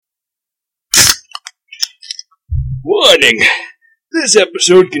Warning! This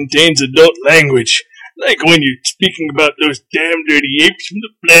episode contains adult language, like when you're speaking about those damn dirty apes from the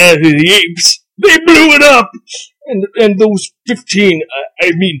Planet of the Apes. They blew it up! And those 10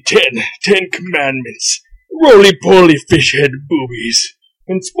 commandments. Roly-poly fish-head boobies.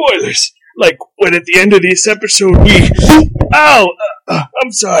 And spoilers, like when at the end of this episode Ow!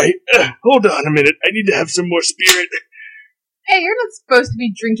 I'm sorry. Hold on a minute, I need to have some more spirit. Hey, you're not supposed to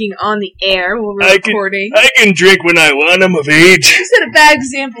be drinking on the air while we're recording. I can drink when I want. I'm of age. You set a bad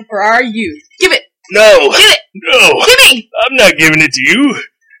example for our youth. Give it! No! Give it! No! Give me! I'm not giving it to you.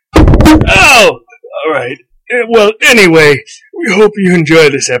 Ow! Alright. Well, anyway, we hope you enjoy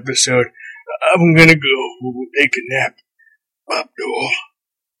this episode. I'm gonna go take a nap. Bob Dole.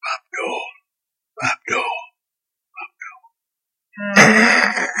 Bob Dole. Bob Dole.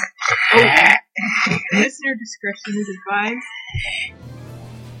 Listener discretion is advised.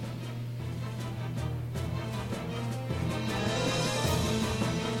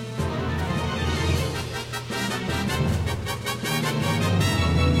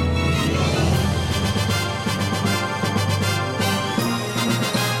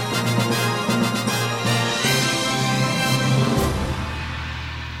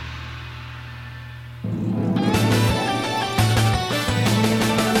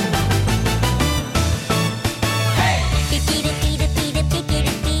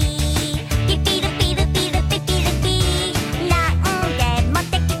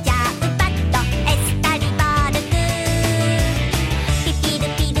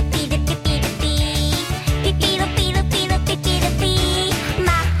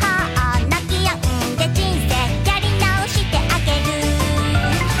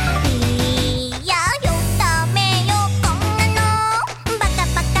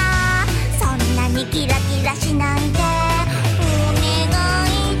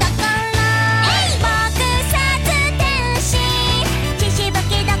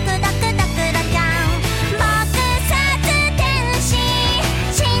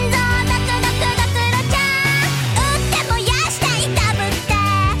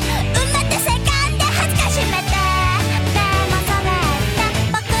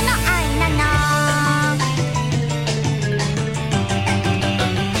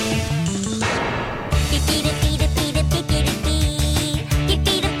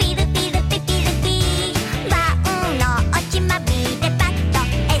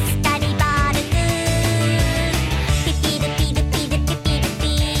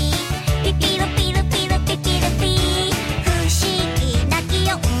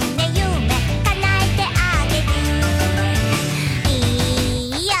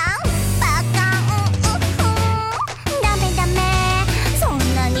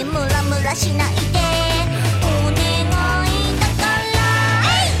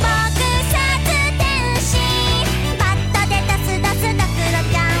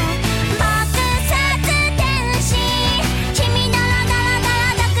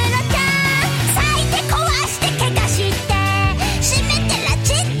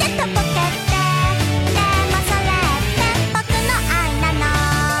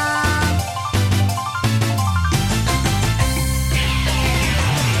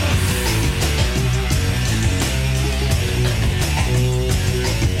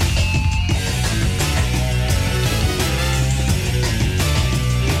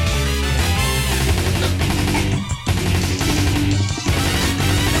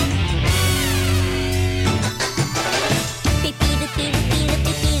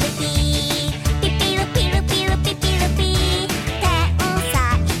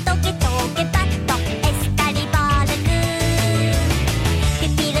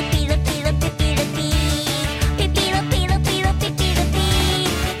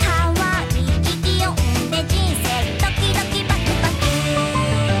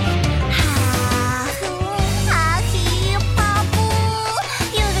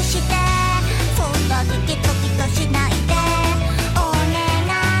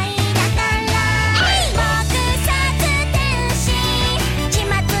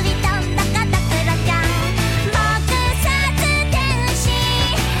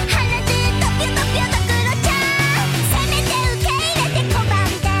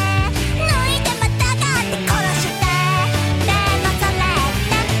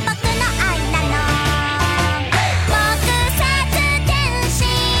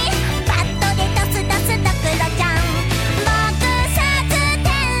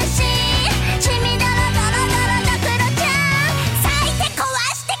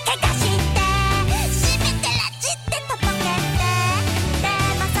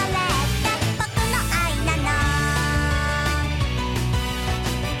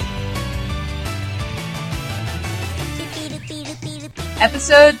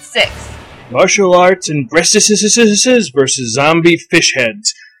 Episode 6. Martial arts and breasts versus zombie fish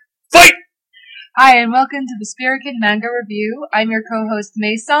heads. Fight! Hi, and welcome to the Spiriken Manga Review. I'm your co-host,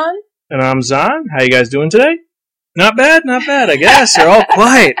 Mason. And I'm Zan. How you guys doing today? Not bad, I guess. They're all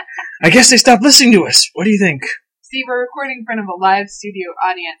quiet. I guess they stopped listening to us. What do you think? See, we're recording in front of a live studio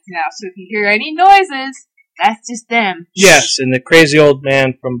audience now, so if you hear any noises, that's just them. Yes, and the crazy old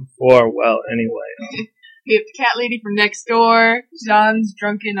man from before. Well, anyway. We have the cat lady from next door, John's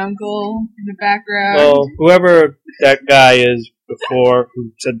drunken uncle in the background. Well, whoever that guy is before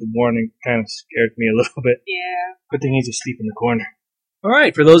who said the warning kind of scared me a little bit. Yeah. Good thing he's asleep in the corner.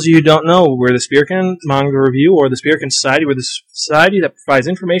 Alright, for those of you who don't know, we're the Spiriken Manga Review, or the Spiriken Society. We're the society that provides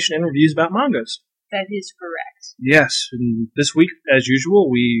information and reviews about mangas. That is correct. Yes, and this week, as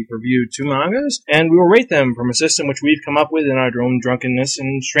usual, we reviewed 2 mangas, and we will rate them from a system which we've come up with in our own drunkenness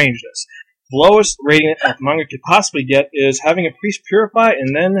and strangeness. The lowest rating a manga could possibly get is having a priest purify,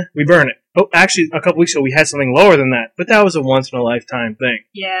 and then we burn it. Oh, actually, a couple weeks ago we had something lower than that, but that was a once-in-a-lifetime thing.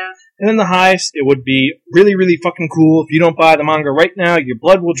 Yeah. And then the highest, it would be really, really fucking cool. If you don't buy the manga right now, your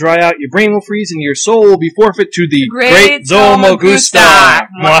blood will dry out, your brain will freeze, and your soul will be forfeit to the Great Zomogusta.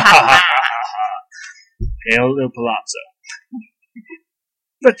 Hail il Palazzo.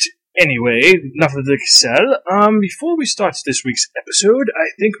 But anyway, enough of the Cassell. Before we start this week's episode, I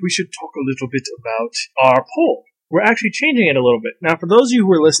think we should talk a little bit about our poll. We're actually changing it a little bit. Now, for those of you who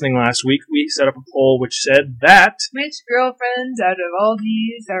were listening last week, we set up a poll which said that... Which girlfriends out of all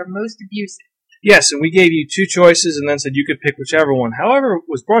these are most abusive? Yes, and we gave you 2 choices and then said you could pick whichever one. However, what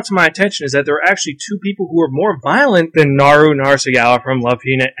was brought to my attention is that there are actually 2 people who are more violent than Naru Narasagawa from Love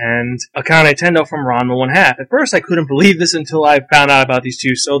Hina and Akane Tendo from Ranma 1/2. At first, I couldn't believe this until I found out about these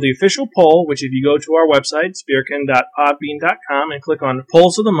 2. So the official poll, which if you go to our website, spiriken.podbean.com, and click on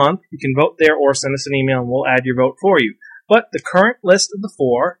Polls of the Month, you can vote there or send us an email and we'll add your vote for you. But the current list of the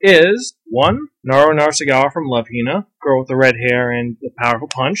 4 is 1. Naru Narasagawa from Love Hina, girl with the red hair and the powerful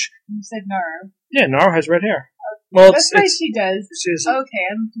punch. You said Naru. Yeah, Naru has red hair. Well, that's right, she does. Okay,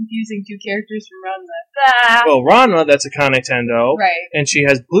 I'm confusing 2 characters from Ranma. Well, Ranma, that's Akane Tendo. Right. And she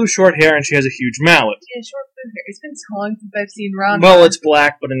has blue short hair and she has a huge mallet. Yeah, short blue hair. It's been so long since I've seen Ranma. Well, it's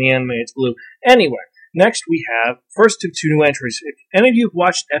black, but in the anime it's blue. Anyway, next we have first 2 new entries. If any of you have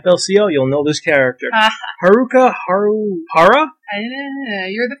watched FLCL, you'll know this character. Haruka Haruhara?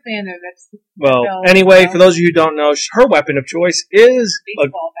 You're the fan of it. Well, anyway, for those of you who don't know, her weapon of choice is a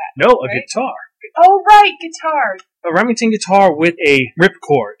guitar. Oh, right, guitar. A Remington guitar with a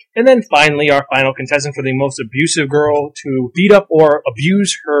ripcord. And then finally, our final contestant for the most abusive girl to beat up or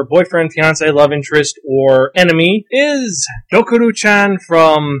abuse her boyfriend, fiance, love interest, or enemy is Dokuru-chan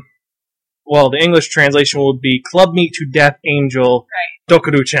from... Well, the English translation would be Club Me to Death Angel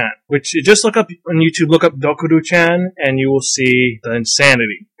Dokuru-chan. Which, just look up on YouTube, look up Dokuru-chan, and you will see the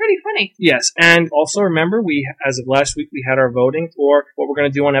insanity. Pretty funny. Yes, and also remember, as of last week, we had our voting for what we're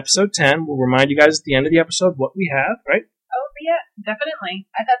going to do on episode 10. We'll remind you guys at the end of the episode what we have, right? Oh, yeah, definitely.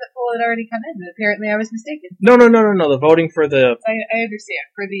 I thought the poll had already come in, but apparently I was mistaken. No. The voting for the... I understand.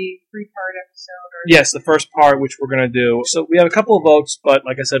 For the 3-part episode. Yes, the first part, which we're going to do. So we have a couple of votes, but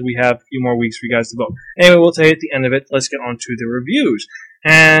like I said, we have a few more weeks for you guys to vote. Anyway, we'll tell you at the end of it. Let's get on to the reviews.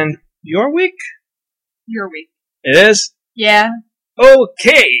 And your week? Your week. It is? Yeah.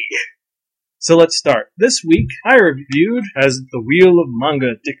 Okay. So let's start. This week, I reviewed as the wheel of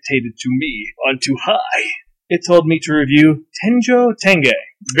manga dictated to me on Too High. It told me to review Tenjo Tenge.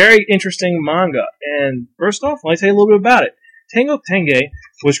 Very interesting manga. And first off, let me tell you a little bit about it. Tenjo Tenge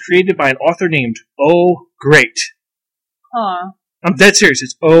was created by an author named Oh Great. Huh. I'm dead serious.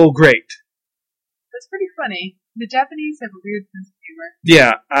 It's Oh Great. That's pretty funny. The Japanese have a weird sense of humor.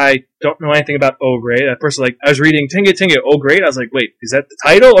 Yeah, I don't know anything about Oh Great. At first, I was reading Tenge Tenge Oh Great. I was like, wait, is that the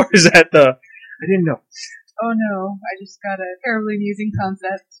title or is that the... I didn't know. Oh no, I just got a terribly amusing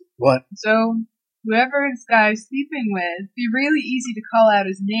concept. What? So, whoever this guy's sleeping with, be really easy to call out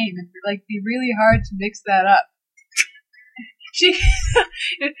his name and be really hard to mix that up.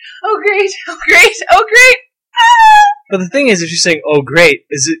 Oh great, oh great, oh great! Ah! But the thing is, if she's saying "oh great,"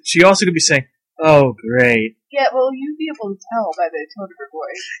 she also could be saying "oh great"? Yeah, well, you'd be able to tell by the tone of her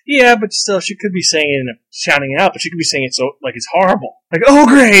voice. Yeah, but still, she could be saying it and shouting it out, but she could be saying it so like it's horrible, like "oh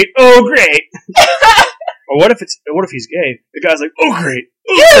great, oh great." Or what if he's gay? The guy's like, "oh great,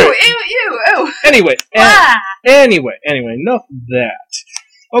 oh great." Ew. Anyway, anyway, enough of that.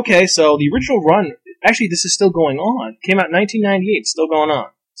 Okay, so the original run, actually, this is still going on. Came out in 1998, still going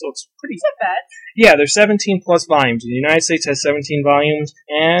on. So it's pretty... It's not bad. Yeah, there's 17 plus volumes. The United States has 17 volumes,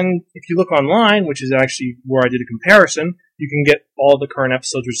 and if you look online, which is actually where I did a comparison, you can get all the current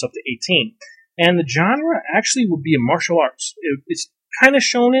episodes, which is up to 18. And the genre actually would be a martial arts. It's kind of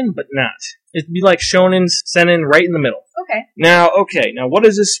shonen, but not. It'd be like shonen's seinen right in the middle. Okay. Now, what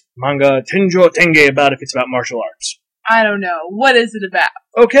is this manga Tenjo Tenge about if it's about martial arts? I don't know. What is it about?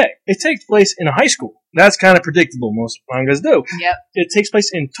 Okay, it takes place in a high school. That's kind of predictable. Most mangas do. Yep. It takes place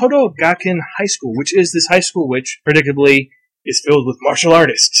in Todo Gakken High School, which is this high school which, predictably, is filled with martial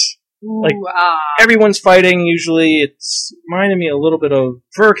artists. Ooh, Like, Everyone's fighting, usually. It's reminding me a little bit of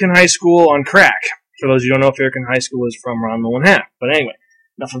Furkin High School on crack. For those who don't know, Furkin High School is from Ranma 1/2. But anyway,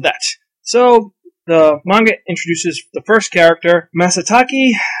 enough of that. So, the manga introduces the first character,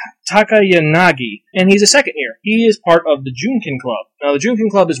 Masataki Takayanagi, and he's a second year. He is part of the Junkin Club. Now, the Junkin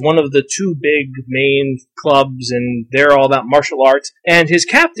Club is one of the two big main clubs, and they're all about martial arts. And his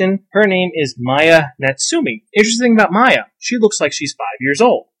captain, her name is Maya Natsumi. Interesting thing about Maya, she looks like she's 5 years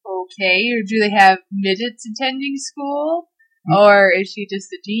old. Okay, or do they have midgets attending school? Or is she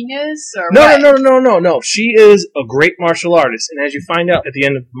just a genius? Or what? No. She is a great martial artist, and as you find out at the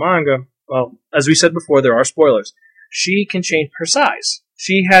end of the manga, well, as we said before, there are spoilers. She can change her size.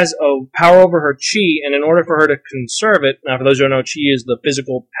 She has a power over her chi, and in order for her to conserve it, now for those who don't know, chi is the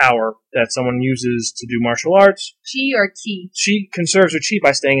physical power that someone uses to do martial arts. Chi or ki? She conserves her chi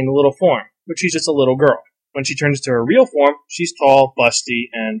by staying in the little form, but she's just a little girl. When she turns to her real form, she's tall, busty,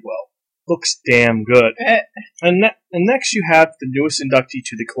 and, well, looks damn good. And next you have the newest inductee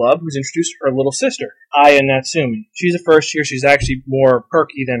to the club, who's introduced her little sister, Aya Natsumi. She's a first year. She's actually more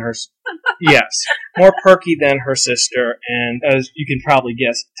perky than her... yes, more perky than her sister. And as you can probably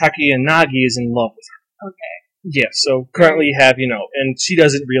guess, Takayanagi is in love with her. Okay. Yes, so currently you have, and she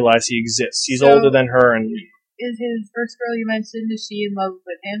doesn't realize he exists. He's older than her, and... Is his first girl you mentioned, is she in love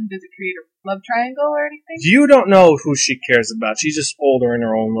with him? Does it create a love triangle or anything? You don't know who she cares about. She's just older in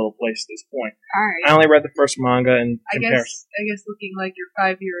her own little place at this point. Alright. I only read the first manga in comparison. I guess looking like you're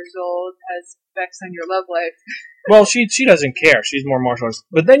 5 years old has effects on your love life. Well, she doesn't care. She's more martial arts.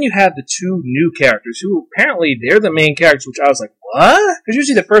 But then you have the two new characters who apparently they're the main characters, which I was like, what? Because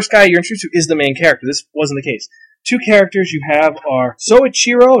usually the first guy you're introduced to is the main character. This wasn't the case. Two characters you have are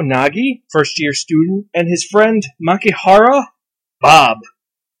Soichiro Nagi, first-year student, and his friend Makihara, Bob.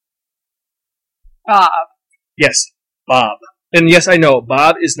 Bob. Yes, Bob. And yes, I know,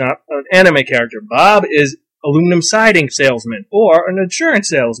 Bob is not an anime character. Bob is aluminum siding salesman, or an insurance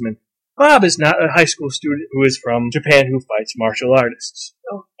salesman. Bob is not a high school student who is from Japan who fights martial artists.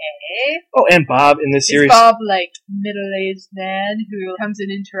 Okay. Oh, and Bob in this series... Is Bob like middle-aged man who comes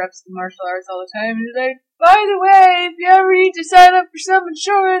and interrupts the martial arts all the time and is like, by the way, if you ever need to sign up for some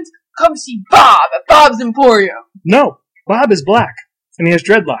insurance, come see Bob at Bob's Emporium. No, Bob is black, and he has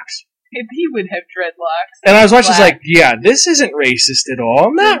dreadlocks. If he would have dreadlocks. And I was watching this like, yeah, this isn't racist at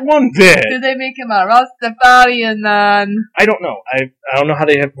all. Not one bit. Did they make him a Rastafarian then? I don't know. I don't know how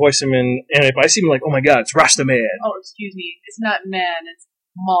they have voice him in anime, but I see him like, oh my god, it's Rasta Man. Oh, excuse me. It's not man, it's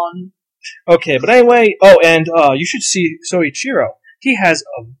mon. Okay, but anyway, and you should see Soichiro. He has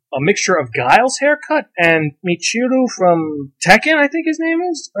a mixture of Guile's haircut and Michiru from Tekken, I think his name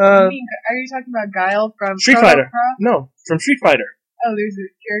is. Are you talking about Guile from Street Fighter? No, from Street Fighter. Oh, there's a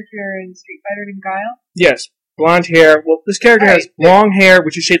character in Street Fighter named Guile? Yes, blonde hair. Well, this character has long hair,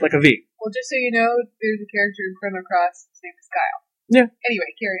 which is shaped like a V. Well, just so you know, there's a character in Chrono Cross. His name is Guile. Yeah. Anyway,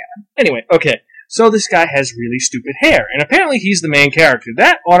 carry on. Anyway, okay. So this guy has really stupid hair, and apparently he's the main character.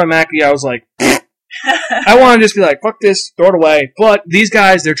 That automatically, I was like, I want to just be like, fuck this, throw it away. But these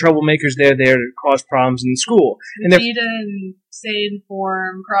guys, they're troublemakers. They're there to cause problems in school. And Vegeta and Saiyan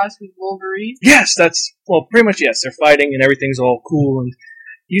form cross with Wolverine. Yes, pretty much yes. They're fighting and everything's all cool. And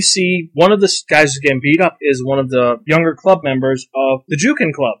you see one of the guys who's getting beat up is one of the younger club members of the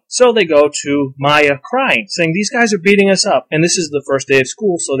Jukin Club. So they go to Maya crying, saying, these guys are beating us up. And this is the first day of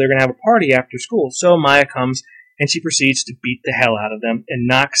school, so they're going to have a party after school. So Maya comes and she proceeds to beat the hell out of them and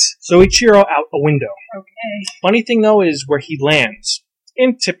knocks Soichiro out a window. Okay. Funny thing, though, is where he lands.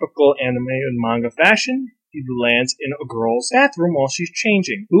 In typical anime and manga fashion, he lands in a girl's bathroom while she's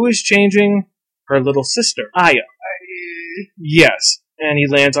changing. Who is changing? Her little sister, Aya. Yes. And he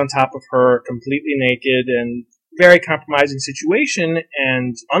lands on top of her completely naked and very compromising situation,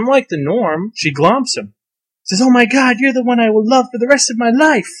 and unlike the norm, she glomps him. Says, oh my god, you're the one I will love for the rest of my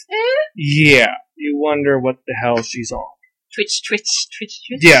life. Yeah. You wonder what the hell she's on. Twitch.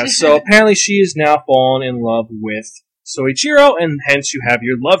 Yeah, so apparently she is now fallen in love with Soichiro, and hence you have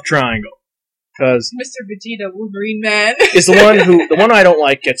your love triangle. Because Mr. Vegeta Wolverine Man is the one I don't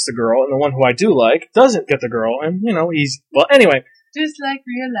like gets the girl, and the one who I do like doesn't get the girl, and he's, well, anyway. Just like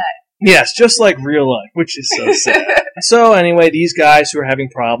real life. Yes, just like real life, which is so sad. So anyway, these guys who are having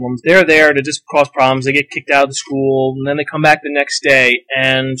problems, they're there to just cause problems. They get kicked out of the school, and then they come back the next day,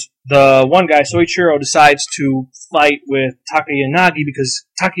 and the one guy, Soichiro, decides to fight with Takayanagi because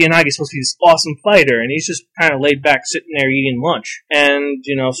Takayanagi is supposed to be this awesome fighter, and he's just kind of laid back sitting there eating lunch. And,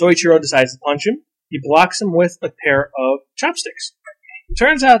 Soichiro decides to punch him. He blocks him with a pair of chopsticks.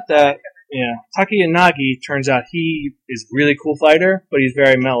 Turns out that, Takayanagi, he is a really cool fighter, but he's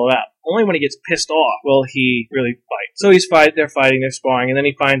very mellowed out. Only when he gets pissed off will he really fight. So they're fighting, they're sparring, and then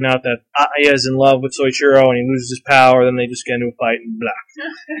he finds out that Aya is in love with Soichiro and he loses his power, then they just get into a fight and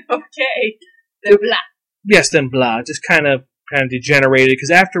blah. Okay. Then blah. Yes, then blah. Just kind of degenerated,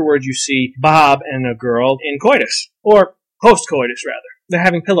 because afterwards you see Bob and a girl in coitus. Or post-coitus, rather. They're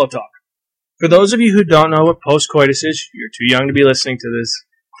having pillow talk. For those of you who don't know what post-coitus is, you're too young to be listening to this.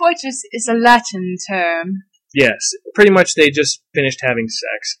 Coitus is a Latin term. Yes, pretty much they just finished having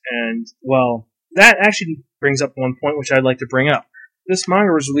sex, and, well, that actually brings up one point which I'd like to bring up. This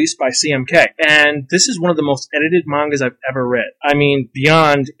manga was released by CMK, and this is one of the most edited mangas I've ever read. I mean,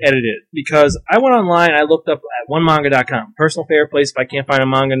 beyond edited. Because I went online, I looked up at onemanga.com, personal favorite place. If I can't find a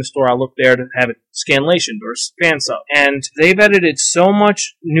manga in the store, I'll look there to have it scanlationed or fan sub. And they've edited so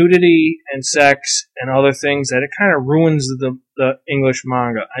much nudity and sex and other things that it kind of ruins the English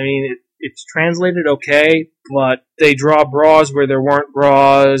manga. I mean, it's translated okay, but they draw bras where there weren't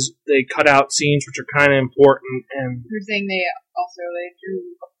bras. They cut out scenes which are kind of important. And you're saying they drew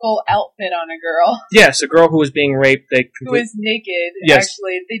a full outfit on a girl. Yes, a girl who was being raped. Who was naked. Yes.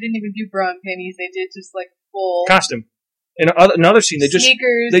 Actually, they didn't even do bra and panties. They did just like a full costume. In another scene, they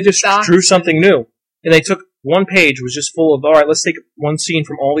just drew something new, and they took one page was just full of, all right, let's take one scene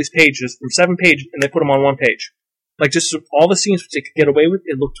from all these pages, from 7 pages, and they put them on one page. Like, just all the scenes which they could get away with,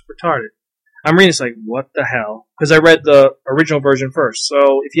 it looked retarded. I'm reading this like, what the hell? Because I read the original version first.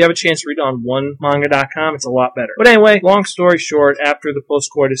 So if you have a chance to read it on onemanga.com, it's a lot better. But anyway, long story short, after the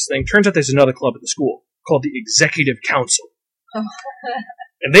post-coitus thing, turns out there's another club at the school called the Executive Council.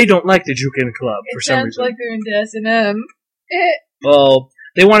 And they don't like the Jukin Club for some reason. It sounds like they're into S&M. Well,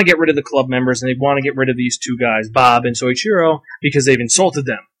 they want to get rid of the club members, and they want to get rid of these two guys, Bob and Soichiro, because they've insulted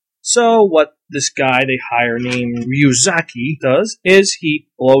them. So what this guy they hire named Ryuzaki does is he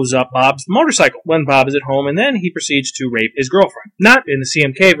blows up Bob's motorcycle when Bob is at home, and then he proceeds to rape his girlfriend. Not in the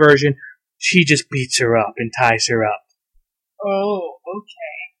CMK version. She just beats her up and ties her up. Oh,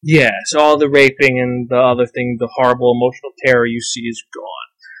 okay. Yeah, so all the raping and the other thing, the horrible emotional terror you see is gone.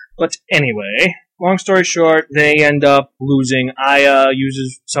 But anyway, long story short, they end up losing. Aya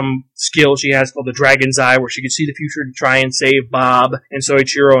uses some skill she has called the Dragon's Eye, where she can see the future to try and save Bob and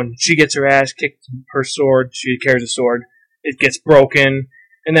Soichiro, and she gets her ass kicked. Her sword, she carries a sword, it gets broken.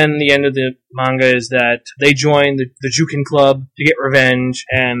 And then the end of the manga is that they join the Jukin Club to get revenge,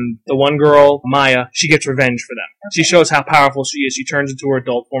 and the one girl, Maya, she gets revenge for them. Okay. She shows how powerful she is. She turns into her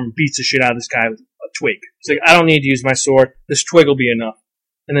adult form and beats the shit out of this guy with a twig. She's like, I don't need to use my sword. This twig will be enough.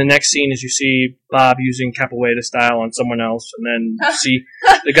 And the next scene is you see Bob using capoeira style on someone else, and then you see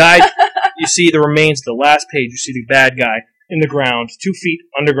the guy, you see the remains of the last page, you see the bad guy in the ground, 2 feet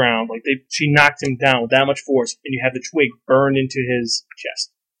underground, like she knocked him down with that much force, and you have the twig burned into his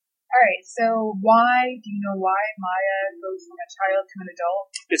chest. Alright, so do you know why Maya goes from a child to an adult?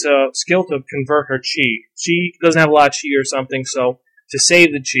 It's a skill to convert her chi. She doesn't have a lot of chi or something, so to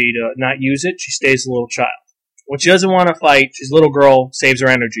save the chi, to not use it, she stays a little child. When she doesn't want to fight, she's a little girl, saves her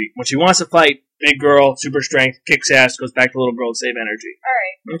energy. When she wants to fight, big girl, super strength, kicks ass, goes back to little girl to save energy.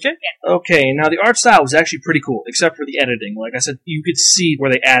 Alright. Okay? Yeah. Okay, now the art style was actually pretty cool, except for the editing. Like I said, you could see where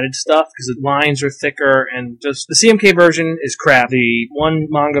they added stuff, because the lines are thicker, and just the CMK version is crap. The one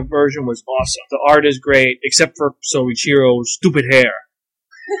manga version was awesome. The art is great, except for Soichiro's stupid hair.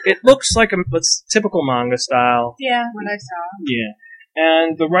 It looks like a typical manga style. Yeah, what I saw. Yeah.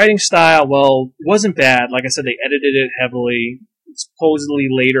 And the writing style, well, wasn't bad. Like I said, they edited it heavily. Supposedly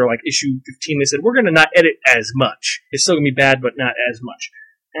later, like issue 15, they said, we're going to not edit as much. It's still going to be bad, but not as much.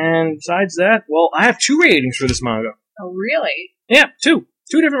 And besides that, well, I have 2 ratings for this manga. Oh, really? Yeah, 2.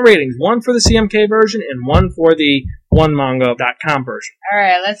 2 different ratings. One for the CMK version and one for the onemanga.com version.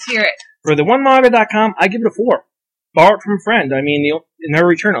 Alright, let's hear it. For the onemanga.com, I give it a 4. Borrowed from a friend. I mean, never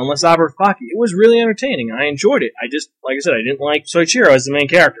return unless Aberfaki. It was really entertaining. I enjoyed it. Like I said, I didn't like Soichiro as the main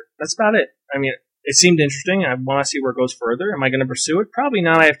character. That's about it. I mean, it seemed interesting. I want to see where it goes further. Am I going to pursue it? Probably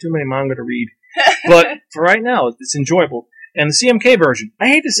not. I have too many manga to read. But for right now, it's enjoyable. And the CMK version, I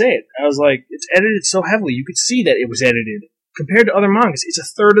hate to say it. I was like, it's edited so heavily. You could see that it was edited. Compared to other mangas, it's a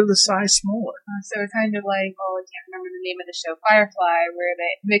third of the size smaller. So it's kind of like, I can't remember the name of the show, Firefly, where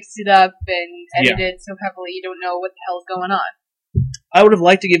they mixed it up and edited so heavily you don't know what the hell's going on. I would have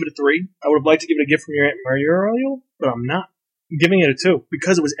liked to give it a 3. I would have liked to give it a gift from your Aunt Muriel, but I'm not. I'm giving it a 2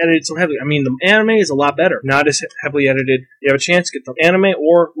 because it was edited so heavily. I mean, the anime is a lot better. Not as heavily edited. You have a chance, get the anime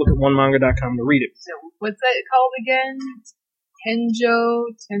or look at onemanga.com to read it. So, what's that called again?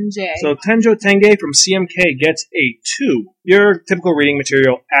 Tenjo Tenge. So Tenjo Tenge from CMK gets a 2. Your typical reading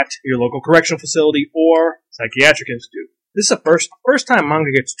material at your local correctional facility or psychiatric institute. This is the first time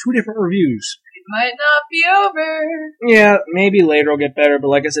manga gets 2 different reviews. It might not be over. Yeah, maybe later it'll get better, but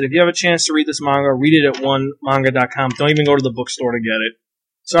like I said, if you have a chance to read this manga, read it at onemanga.com. Don't even go to the bookstore to get it.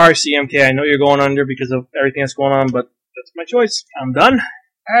 Sorry, CMK, I know you're going under because of everything that's going on, but that's my choice. I'm done.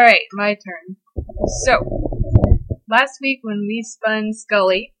 Alright, my turn. So, last week when we spun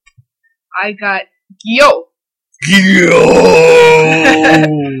Scully, I got Gyo,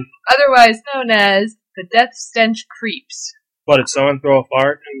 otherwise known as the Death Stench Creeps. But did someone throw a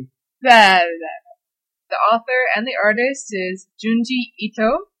fart? And The author and the artist is Junji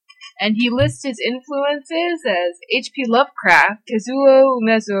Ito, and he lists his influences as H.P. Lovecraft, Kazuo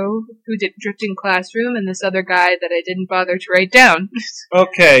Umezo, who did Drifting Classroom, and this other guy that I didn't bother to write down.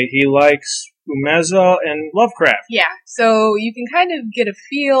 Okay, he likes Umezo and Lovecraft. Yeah, so you can kind of get a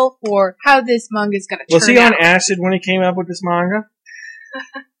feel for how this manga is going to turn out. Was he on acid when he came up with this manga?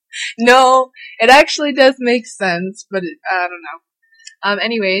 No, it actually does make sense, but I don't know.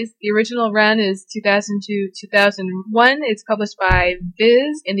 Anyways, the original run is 2002-2001. It's published by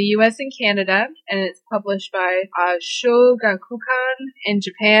Viz in the US and Canada, and it's published by Shogakukan in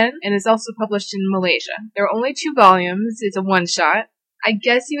Japan, and it's also published in Malaysia. There are only 2 volumes. It's a one-shot. I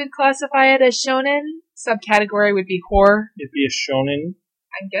guess you would classify it as shonen. Subcategory would be horror. It'd be a shonen.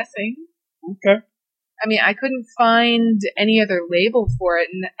 I'm guessing. Okay. I mean, I couldn't find any other label for it,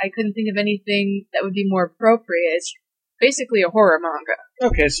 and I couldn't think of anything that would be more appropriate. It's basically a horror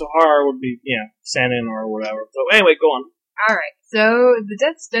manga. Okay, so horror would be, seinen or whatever. So anyway, go on. Alright, so the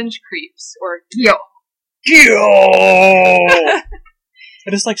Death Stench Creeps, or Gyo. Gyo! I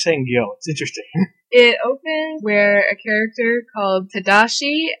just like saying Gyo. It's interesting. It opens where a character called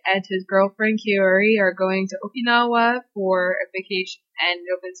Tadashi and his girlfriend Kiori are going to Okinawa for a vacation. And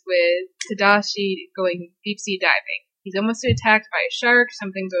it opens with Tadashi going deep sea diving. He's almost attacked by a shark.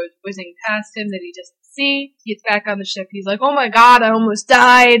 Something goes whizzing past him that he doesn't see. He gets back on the ship. He's like, oh my god, I almost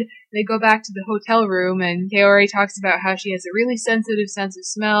died. They go back to the hotel room, and Kaori talks about how she has a really sensitive sense of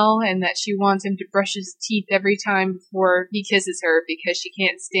smell, and that she wants him to brush his teeth every time before he kisses her because she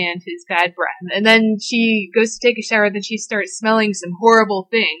can't stand his bad breath. And then she goes to take a shower, then she starts smelling some horrible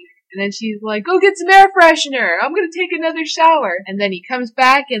thing. And then she's like, go get some air freshener. I'm going to take another shower. And then he comes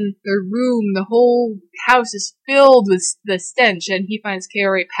back and the room, the whole house is filled with the stench. And he finds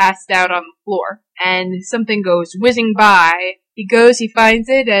Kaori passed out on the floor. And something goes whizzing by. He goes, he finds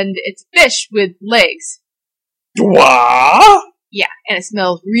it, and it's fish with legs. What? Yeah, and it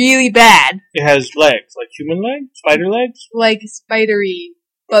smells really bad. It has legs. Like human legs? Spider legs? Like spidery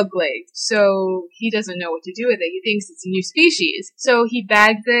bug legs. So he doesn't know what to do with it. He thinks it's a new species. So he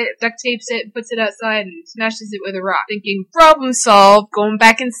bags it, duct tapes it, puts it outside, and smashes it with a rock, thinking, problem solved, going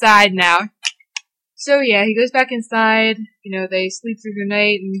back inside now. So yeah, he goes back inside, they sleep through the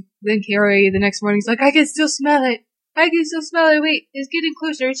night, and then Kaori the next morning is like, I can still smell it. Wait, it's getting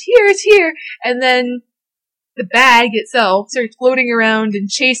closer, it's here. And then the bag itself starts floating around and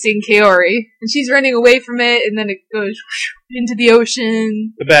chasing Kaori, and she's running away from it, and then it goes into the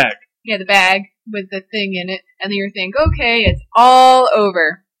ocean. The bag. Yeah, the bag with the thing in it, and then you think, okay, it's all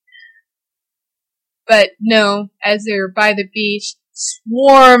over. But no, as they're by the beach,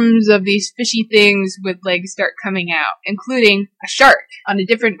 swarms of these fishy things with legs start coming out, including a shark on a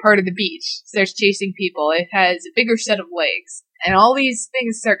different part of the beach. Starts chasing people. It has a bigger set of legs. And all these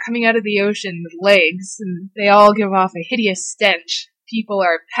things start coming out of the ocean with legs, and they all give off a hideous stench. People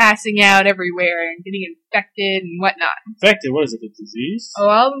are passing out everywhere and getting infected and whatnot. Infected? What is it, a disease?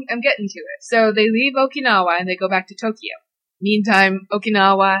 Oh, I'm getting to it. So they leave Okinawa and they go back to Tokyo. Meantime,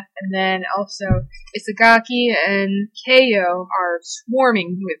 Okinawa and then also Isagaki and Keio are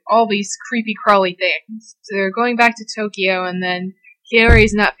swarming with all these creepy crawly things. So they're going back to Tokyo, and then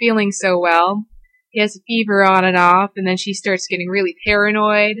Kaori's not feeling so well. He has a fever on and off, and then she starts getting really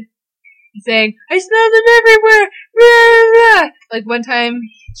paranoid and saying, I smell them everywhere! Rah, rah. Like one time,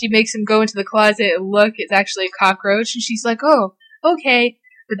 she makes him go into the closet and look, it's actually a cockroach, and she's like, oh, okay.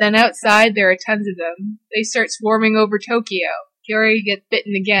 But then outside, there are tons of them. They start swarming over Tokyo. Kaori gets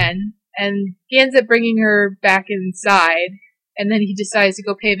bitten again, and he ends up bringing her back inside, and then he decides to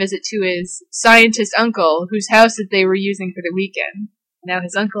go pay a visit to his scientist uncle, whose house that they were using for the weekend. Now,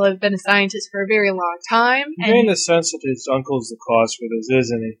 his uncle has been a scientist for a very long time. You gain the sense that his uncle's the cause for this,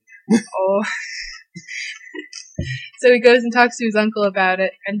 isn't he? Oh. So he goes and talks to his uncle about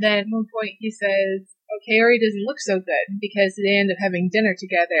it, and then at one point he says, "Oh, Kaori doesn't look so good," because they end up having dinner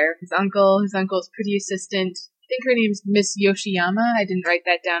together. His uncle's pretty assistant. I think her name's Miss Yoshiyama. I didn't write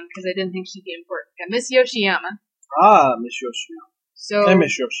that down because I didn't think she'd be important. Yeah, Miss Yoshiyama. Ah, Miss Yoshiyama. So Hey,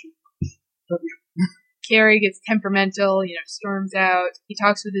 Miss Yoshiyama. Kaori gets temperamental, storms out. He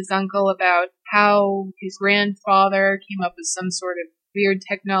talks with his uncle about how his grandfather came up with some sort of weird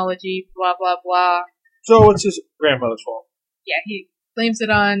technology, blah, blah, blah. So it's his grandfather's fault. Yeah, he blames it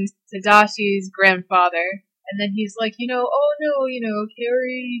on Tadashi's grandfather. And then he's like, oh no,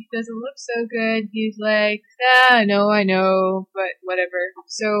 Kaori doesn't look so good. He's like, I know, but whatever.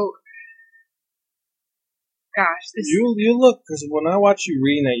 So, gosh, this... You look, because when I watch you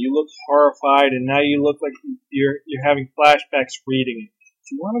reading that, you look horrified, and now you look like you're having flashbacks reading it.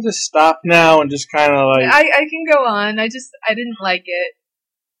 Do you want to just stop now and just kind of like... I can go on. I didn't like it.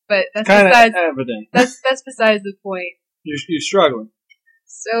 But that's kind of besides... evident. That's besides the point. You're struggling.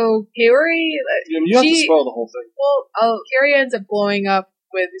 So, Kaori... You have to spoil the whole thing. Well, Kaori ends up blowing up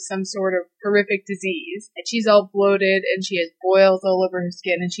with some sort of horrific disease, and she's all bloated, and she has boils all over her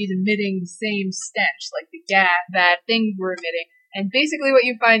skin, and she's emitting the same stench, like the gas, that thing we're emitting. And basically what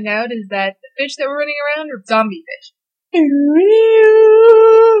you find out is that the fish that were running around are zombie fish.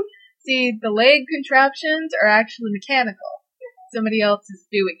 See, the leg contraptions are actually mechanical. Somebody else is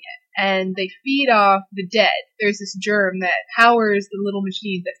doing it. And they feed off the dead. There's this germ that powers the little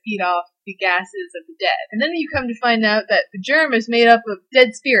machines that feed off the gases of the dead. And then you come to find out that the germ is made up of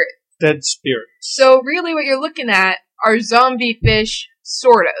dead spirits. Dead spirits. So really what you're looking at are zombie fish,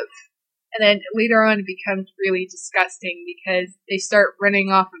 sort of. And then later on it becomes really disgusting because they start running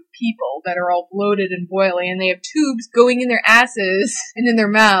off of people that are all bloated and boiling, and they have tubes going in their asses and in their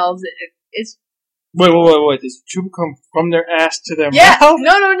mouths. It's... Wait. Does the tube come from their ass to their yeah, mouth?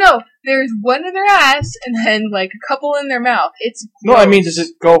 No. There's one in their ass and then like a couple in their mouth. It's gross. No, I mean, does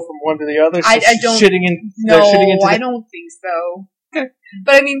it go from one to the other? So I don't. Shitting in, no, shitting into I don't think so.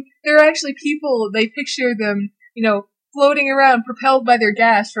 But I mean, there are actually people. They picture them, floating around, propelled by their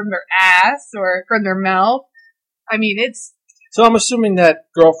gas from their ass or from their mouth. I mean, it's... So I'm assuming that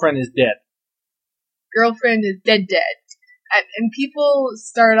girlfriend is dead. Girlfriend is dead. And people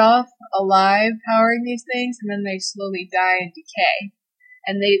start off alive powering these things, and then they slowly die and decay.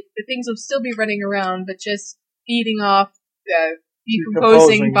 And the things will still be running around, but just feeding off the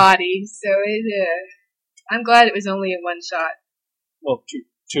decomposing body. So I'm glad it was only a one shot. Well,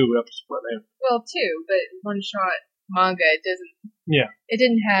 two episodes. Well, two, but one shot manga. It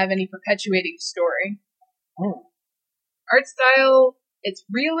didn't have any perpetuating story. Oh. Art style, it's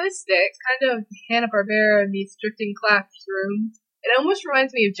realistic, kind of Hanna-Barbera meets Drifting Classroom. It almost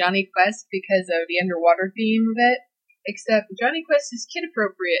reminds me of Johnny Quest because of the underwater theme of it, except Johnny Quest is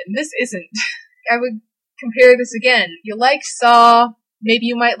kid-appropriate, and this isn't. I would compare this again. You like Saw, maybe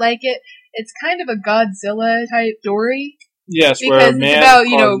you might like it. It's kind of a Godzilla-type story. Yes, because where a man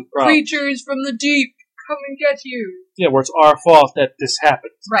it's about, creatures from the deep come and get you. Yeah, where it's our fault that this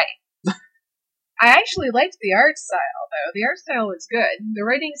happened. Right. I actually liked the art style, though. The art style was good. The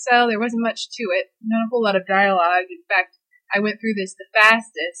writing style, there wasn't much to it. Not a whole lot of dialogue. In fact, I went through this the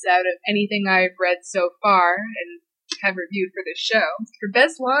fastest out of anything I've read so far and have reviewed for this show. For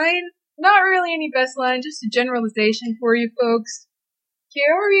best line, not really any best line, just a generalization for you folks.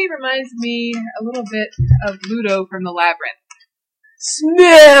 Kaori reminds me a little bit of Ludo from the Labyrinth.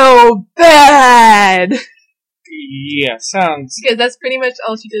 Smell bad! Yeah, sounds... Because that's pretty much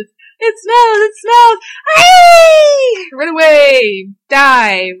all she does. It smells! Aye! Run away!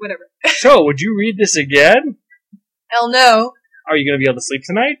 Die! Whatever. So, would you read this again? Hell no. Are you going to be able to sleep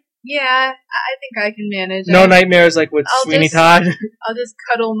tonight? Yeah, I think I can manage. No nightmares like with Sweeney Todd? I'll just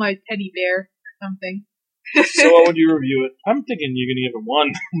cuddle my teddy bear or something. So what would you review it? I'm thinking you're going to give it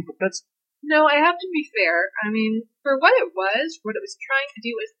 1, but that's... No, I have to be fair. I mean, for what it was trying to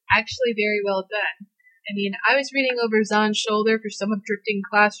do was actually very well done. I mean, I was reading over Zahn's shoulder for some of Drifting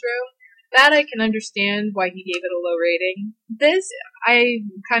Classroom. That I can understand why he gave it a low rating. This,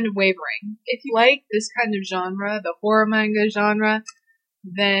 I'm kind of wavering. If you like this kind of genre, the horror manga genre,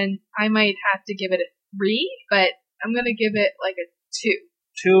 then I might have to give it a 3, but I'm gonna give it like a 2.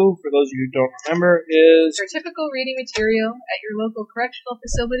 2, for those of you who don't remember, is... For typical reading material at your local correctional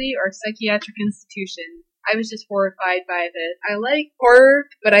facility or psychiatric institution. I was just horrified by this. I like horror,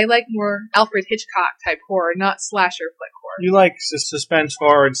 but I like more Alfred Hitchcock type horror, not slasher flick horror. You like suspense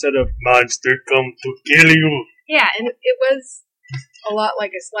horror instead of monster come to kill you. Yeah, and it was a lot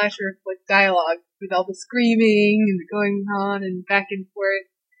like a slasher flick dialogue with all the screaming and the going on and back and forth.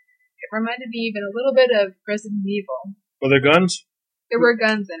 It reminded me even a little bit of Resident Evil. Were there guns? There were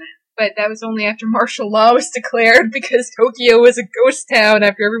guns in it. but that was only after martial law was declared because Tokyo was a ghost town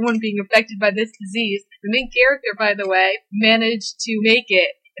after everyone being affected by this disease. The main character, by the way, managed to make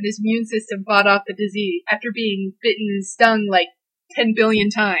it, and his immune system fought off the disease after being bitten and stung like 10 billion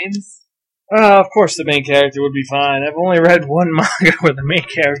times. Of course the main character would be fine. I've only read one manga where the main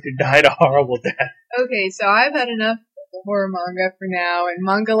character died a horrible death. Okay, so I've had enough of the horror manga for now, and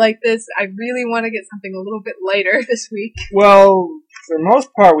manga like this, I really want to get something a little bit lighter this week. Well, for the most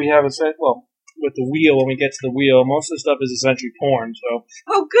part we have with the wheel, when we get to the wheel, most of the stuff is essentially porn, so...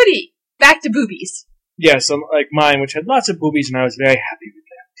 Oh, goody! Back to boobies. Yeah, some like mine, which had lots of boobies, and I was very happy with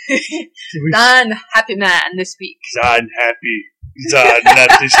that. Zan happy man this week. Zan happy. Zan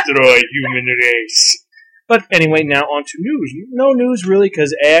not destroy human race. But anyway, now on to news. No news really,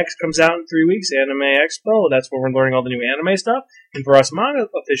 because AX comes out in 3 weeks, Anime Expo. That's where we're learning all the new anime stuff. And for us manga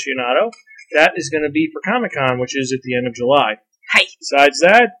aficionado, that is going to be for Comic-Con, which is at the end of July. Hi. Besides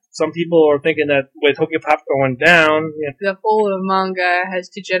that, some people are thinking that with Tokyopop going down... The whole of manga has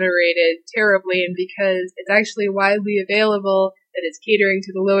degenerated terribly, and because it's actually widely available, that it's catering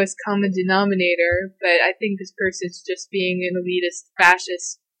to the lowest common denominator, but I think this person's just being an elitist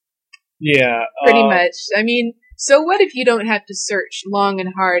fascist. Yeah. Pretty much. I mean, so what if you don't have to search long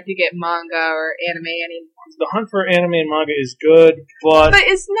and hard to get manga or anime anymore? The hunt for anime and manga is good, but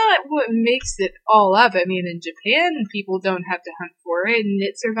it's not what makes it all up. I mean, in Japan, people don't have to hunt for it, and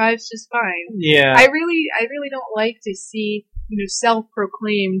it survives just fine. Yeah. I really don't like to see,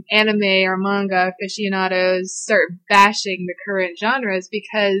 self-proclaimed anime or manga aficionados start bashing the current genres,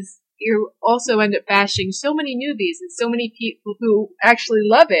 because you also end up bashing so many newbies and so many people who actually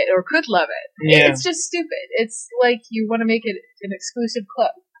love it or could love it. Yeah. It's just stupid. It's like you want to make it an exclusive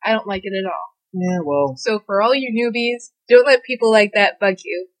club. I don't like it at all. Yeah, well... So for all you newbies, don't let people like that bug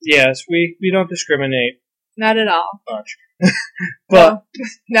you. Yes, we don't discriminate. Not at all. Much. Well,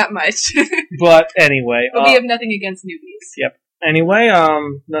 not much. But anyway... But we have nothing against newbies. Yep. Anyway,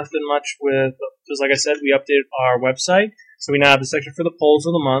 nothing much with... Just like I said, we updated our website, so we now have the section for the polls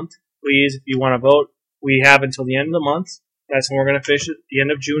of the month. Please, if you want to vote, we have until the end of the month. That's when we're going to finish it. The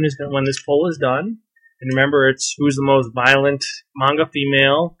end of June is when this poll is done. And remember, it's who's the most violent manga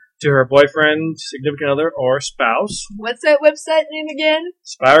female to her boyfriend, significant other, or spouse. What's that website name again?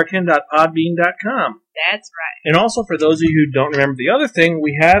 Spiraken.podbean.com. That's right. And also, for those of you who don't remember, the other thing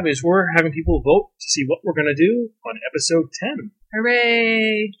we have is we're having people vote to see what we're going to do on episode 10.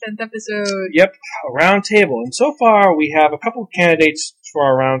 Hooray! 10th episode. Yep, a round table. And so far, we have a couple of candidates for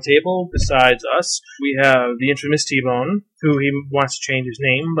our round table besides us. We have the infamous T-Bone, who he wants to change his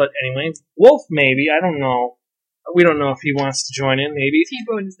name, but anyway. Wolf, maybe. I don't know. We don't know if he wants to join in, maybe.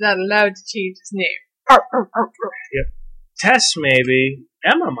 T-Bone is not allowed to change his name. Yep. Tess, maybe.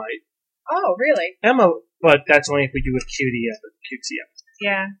 Emma might. Oh, really? Emma, but that's only if we do a cutesy episode.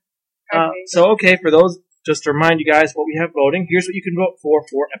 Yeah. Okay, for those, just to remind you guys what we have voting, here's what you can vote for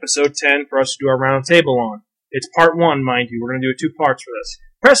episode 10 for us to do our round table on. It's part 1, mind you. We're going to do 2 parts for this.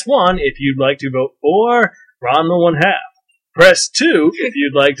 Press 1 if you'd like to vote for Ron the One Half. Press 2 if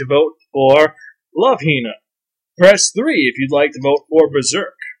you'd like to vote for Love Hina. Press 3 if you'd like to vote for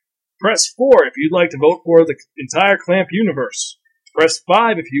Berserk. Press 4 if you'd like to vote for the entire Clamp universe. Press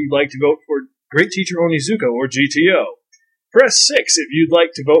 5 if you'd like to vote for Great Teacher Onizuka or GTO. Press 6 if you'd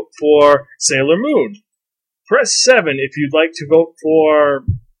like to vote for Sailor Moon. Press 7 if you'd like to vote for...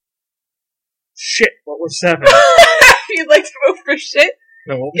 Shit, what was 7? You'd like to vote for shit?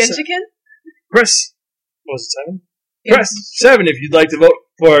 No, what was 7? Genshiken? Press... What was it, 7? Press 7 if you'd like to vote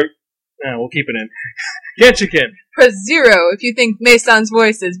for... No, we'll keep it in. Genshiken. Press 0 if you think Mei-san's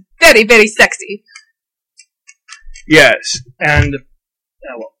voice is very, very sexy. Yes, and...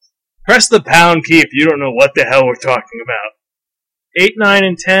 press the pound key if you don't know what the hell we're talking about. 8, 9,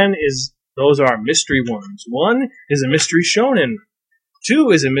 and 10 those are mystery ones. 1 is a mystery shonen.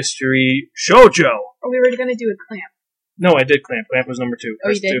 2 is a mystery shoujo. Oh, we were going to do a clamp. No, I did clamp. Clamp was number 2. Oh,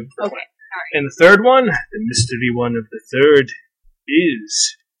 you did? 2. Okay, alright. And the third one, the mystery one of the third,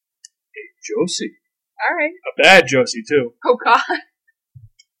 is a Josie. Alright. A bad Josie, too. Oh, God.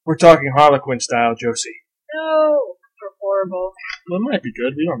 We're talking Harlequin style Josie. No. They're horrible. Well, it might be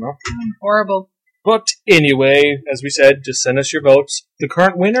good. We don't know. Horrible. But anyway, as we said, just send us your votes. The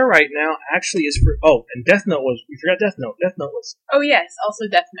current winner right now actually is for... Oh, and Death Note was... We forgot Death Note. Death Note was... Oh, yes. Also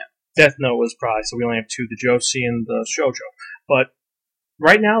Death Note. Death Note was prize, so we only have 2, the Josie and the Shoujo. But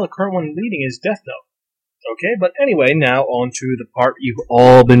right now, the current one leading is Death Note. Okay, but anyway, now on to the part you've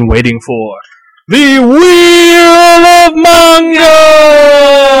all been waiting for. The Wheel of Manga!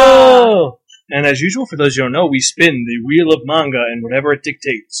 And as usual, for those who don't know, we spin the Wheel of Manga, and whatever it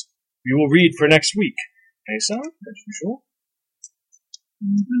dictates, we will read for next week. Okay, so, as usual.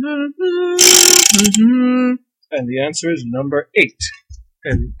 And the answer is number 8.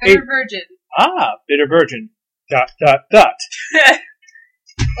 And Bitter virgin. Bitter virgin. ...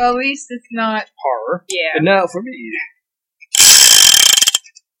 Well, at least it's not. Horror. Yeah. And now for me.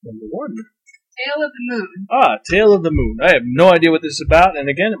 Number 1. Tale of the Moon. Tale of the Moon. I have no idea what this is about, and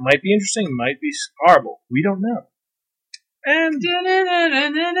again, it might be interesting, it might be horrible. We don't know. And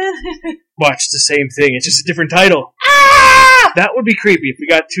watch the same thing. It's just a different title. That would be creepy if we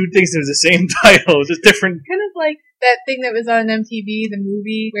got 2 things that was the same title, just different. Kind of like that thing that was on MTV, the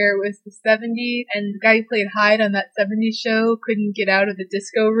movie, where it was the 70s, and the guy who played Hyde on that 70s show couldn't get out of the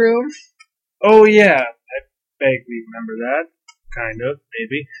disco room. Oh yeah, I vaguely remember that. Kind of,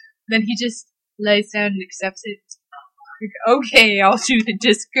 maybe. Then he just lays down and accepts it. Okay, I'll do the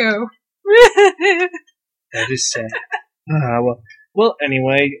disco. That is sad. Well,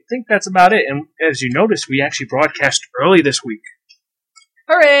 anyway, I think that's about it. And as you noticed, we actually broadcast early this week.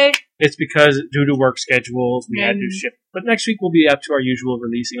 Hooray! It's because due to work schedules, we had to shift. But next week we'll be up to our usual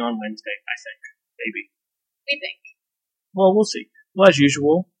releasing on Wednesday, I think. Maybe. We think. Well, we'll see. Well, as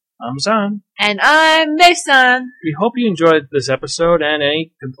usual, I'm Zan. And I'm Mason. We hope you enjoyed this episode, and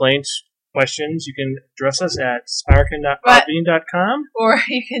any complaints, questions, you can address us at spiraken.podbean.com. Or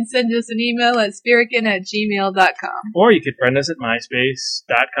you can send us an email at spiraken@gmail.com. Or you could friend us at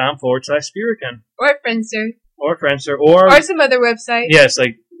myspace.com/spiraken. Or at Friendster. Or Friendster. Or some other website. Yes,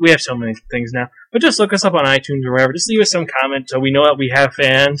 like, we have so many things now. But just look us up on iTunes or wherever. Just leave us some comment so we know that we have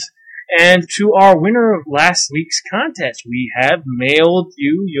fans. And to our winner of last week's contest, we have mailed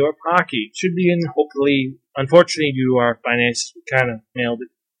you your Pocky. Should be in, hopefully, unfortunately, due to our finances, we kind of mailed it.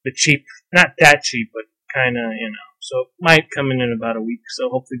 But cheap. Not that cheap, but kind of, So it might come in about a week. So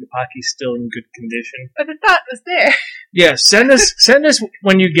hopefully the Pocky's still in good condition. But the thought was there. Yeah, send us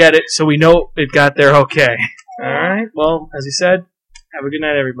when you get it so we know it got there okay. Alright, well, as he said, have a good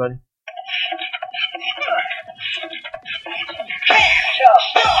night, everybody.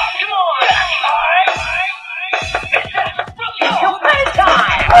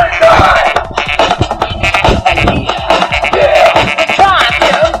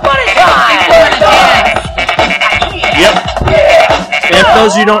 And for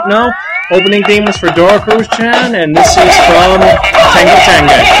those of you who don't know, opening theme was for Dora Cruz-chan, and this is from Tango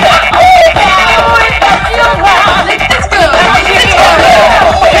Tango.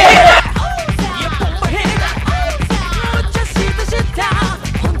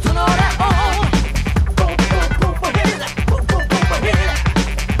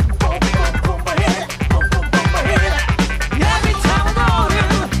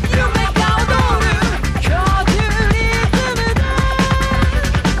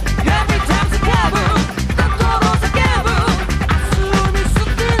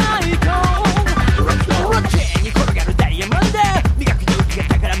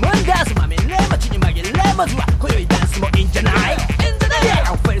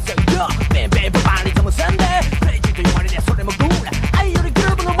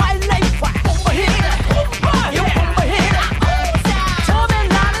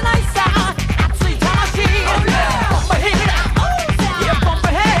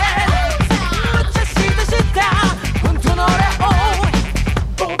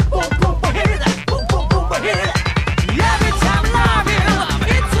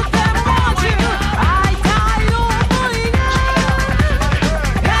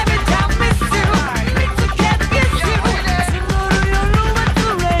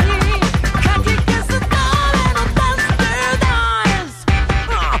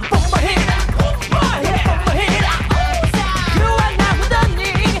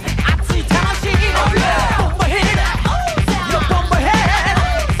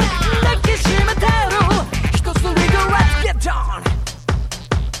 Get on!